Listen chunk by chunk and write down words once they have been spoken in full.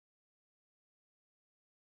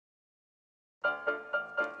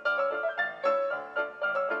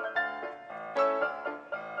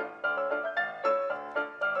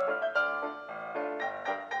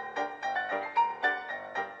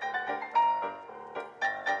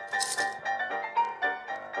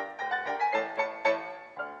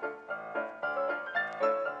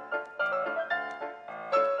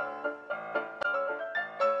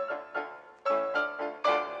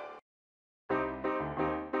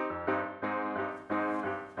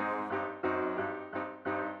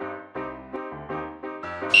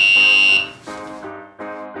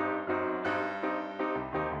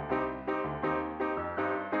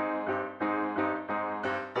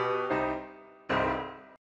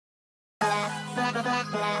I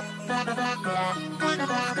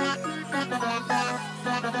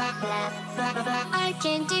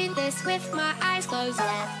can do this with my eyes closed.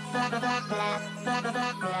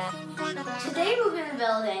 Today we're going to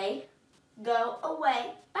build a go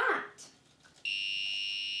away bat.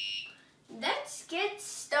 Let's get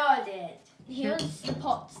started. Here's the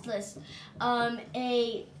parts list.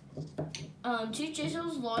 2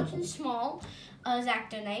 chisels, large and small, a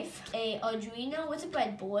X-Acto knife, a Arduino with a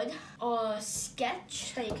breadboard, a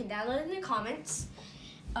sketch that you can download in the comments,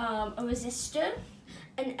 a resistor,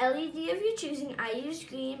 an LED of your choosing. I use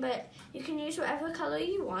green, but you can use whatever color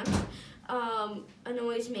you want, a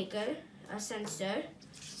noise maker, a sensor,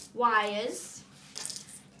 wires,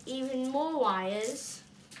 even more wires,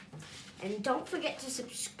 and don't forget to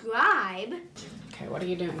subscribe. Okay, what are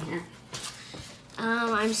you doing here?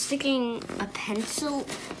 I'm sticking a pencil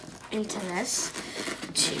into this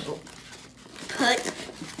to put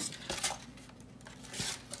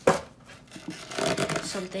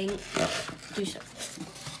something, do something.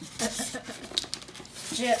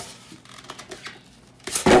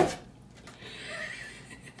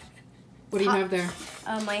 What do you have there?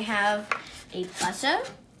 I have a buzzer,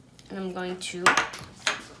 and I'm going to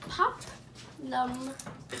pop them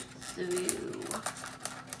through.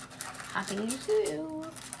 Popping through.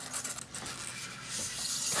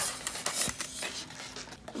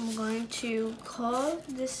 I'm going to carve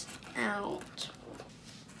this out.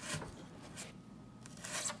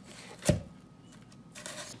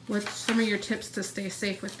 What's some of your tips to stay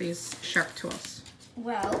safe with these sharp tools?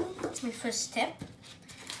 Well, that's my first tip.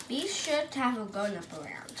 Be sure to have a grown-up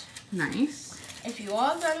around. Nice. If you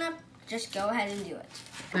are a grown-up, just go ahead and do it.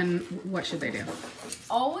 Then what should they do?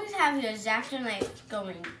 Always have your X-Acto knife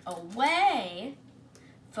going away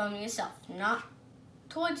from yourself, not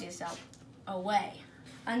towards yourself, away.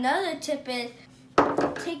 Another tip is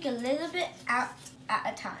take a little bit out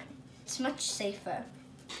at a time. It's much safer.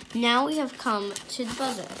 Now we have come to the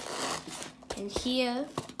buzzer, and here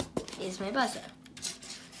is my buzzer.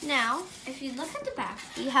 Now, if you look at the back,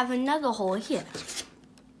 you have another hole here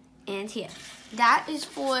and here. That is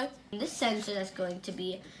for the sensor that's going to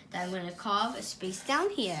be, that I'm going to carve a space down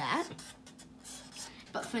here at.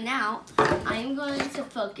 But for now, I'm going to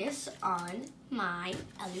focus on my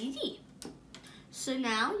LED. So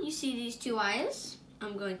now you see these 2 wires.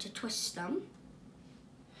 I'm going to twist them.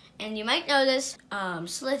 And you might notice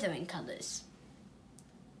slithering colors.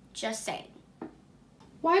 Just saying.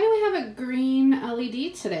 Why do we have a green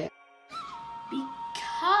LED today?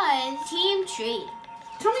 Because Team Tree.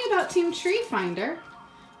 Tell me about Team Tree Finder.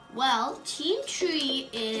 Well, Team Tree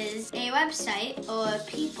is a website or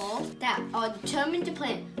people that are determined to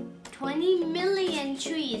plant 20 million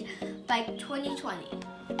trees by 2020.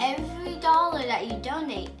 Every dollar that you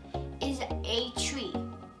donate is a tree.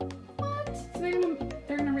 What? So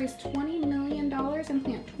they're gonna raise $20 million and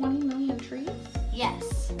plant 20 million trees?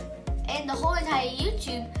 Yes. And the whole entire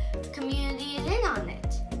YouTube community is in on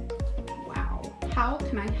it. Wow. How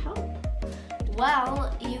can I help?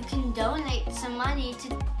 Well, you can donate some money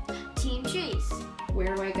to Team Trees.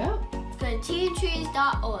 Where do I go? Go to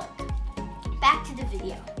teamtrees.org. Back to the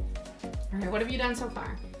video. All right, what have you done so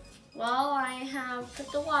far? Well, I have put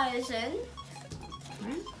the wires in.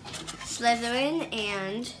 Right. Slytherin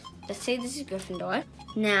and, let's say this is Gryffindor.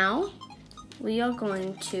 Now, we are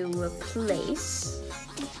going to replace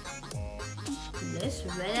this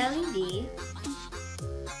red LED.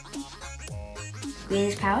 Green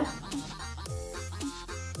is power.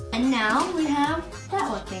 And now we have that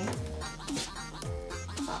working.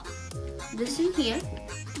 This in here,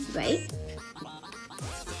 right?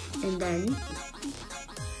 And then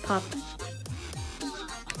pop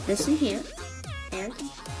this in here, and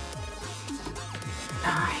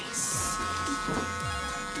Nice.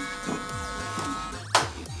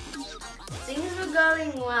 things were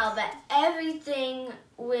going well, but everything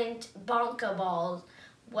went bonker balls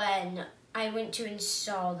when I went to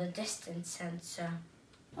install the distance sensor.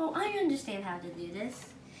 Oh, I understand how to do this.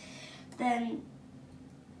 Then,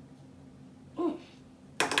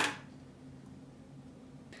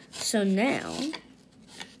 So now,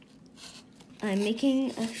 I'm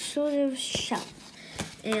making a sort of shelf.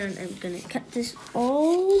 And I'm gonna cut this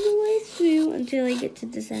all the way through until I get to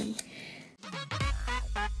this end.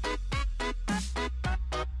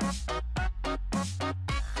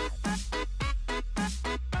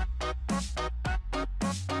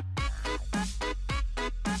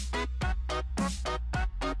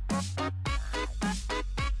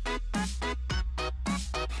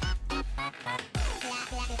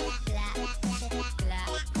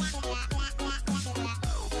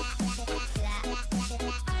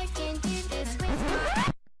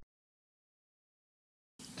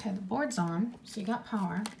 Okay, the board's on, so you got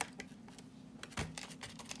power.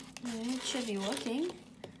 It should be working.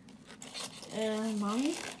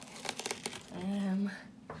 Mommy.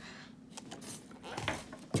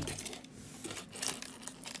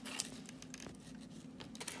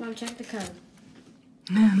 Mom, check the code.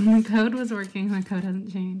 The code was working. The code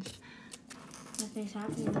hasn't changed. Nothing's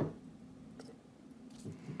happening.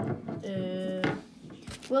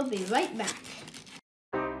 We'll be right back.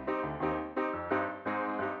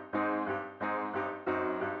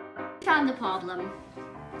 Found the problem.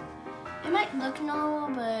 It might look normal,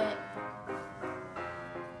 but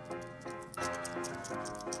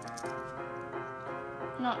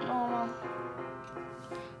not normal.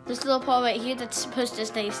 This little paw right here that's supposed to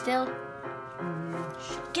stay still.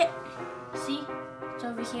 See? It's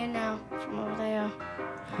over here now from over there.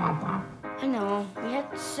 Wow. I know.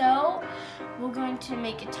 So we're going to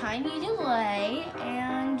make a tiny delay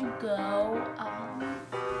and go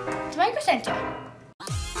to Micro Center.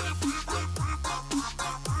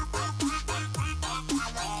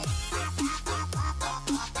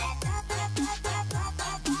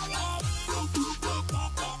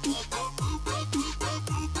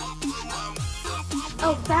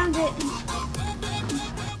 Oh, found it.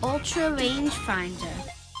 Ultra rangefinder.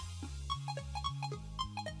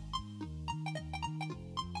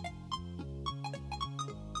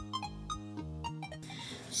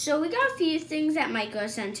 So we got a few things at Micro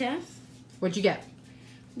Center. What'd you get?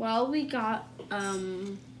 Well, we got a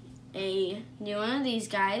new one of these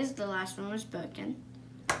guys. The last one was broken.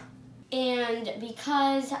 And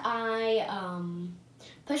because I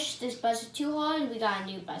pushed this buzzer too hard, we got a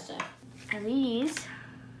new buzzer. And these.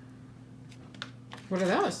 What are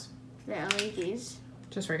those? They're LEDs.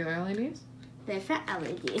 Just regular LEDs? They're for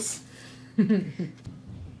LEDs.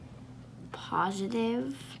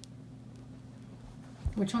 Positive.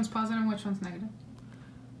 Which one's positive and which one's negative?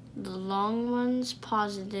 The long one's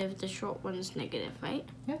positive, the short one's negative, right?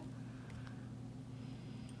 Yeah.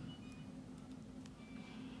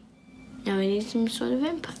 Now we need some sort of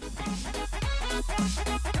input.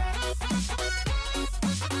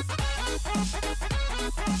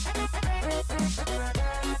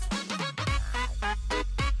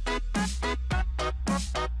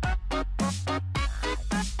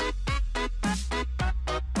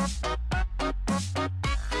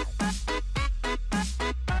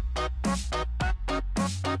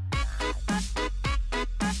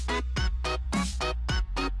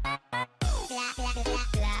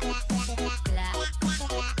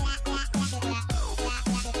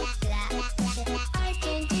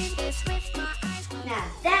 Now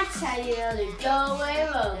that's how you know the go-away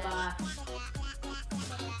robot.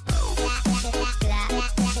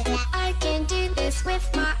 I can do this with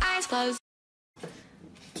my eyes closed.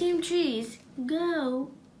 Team Trees,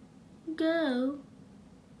 go, go,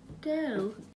 go.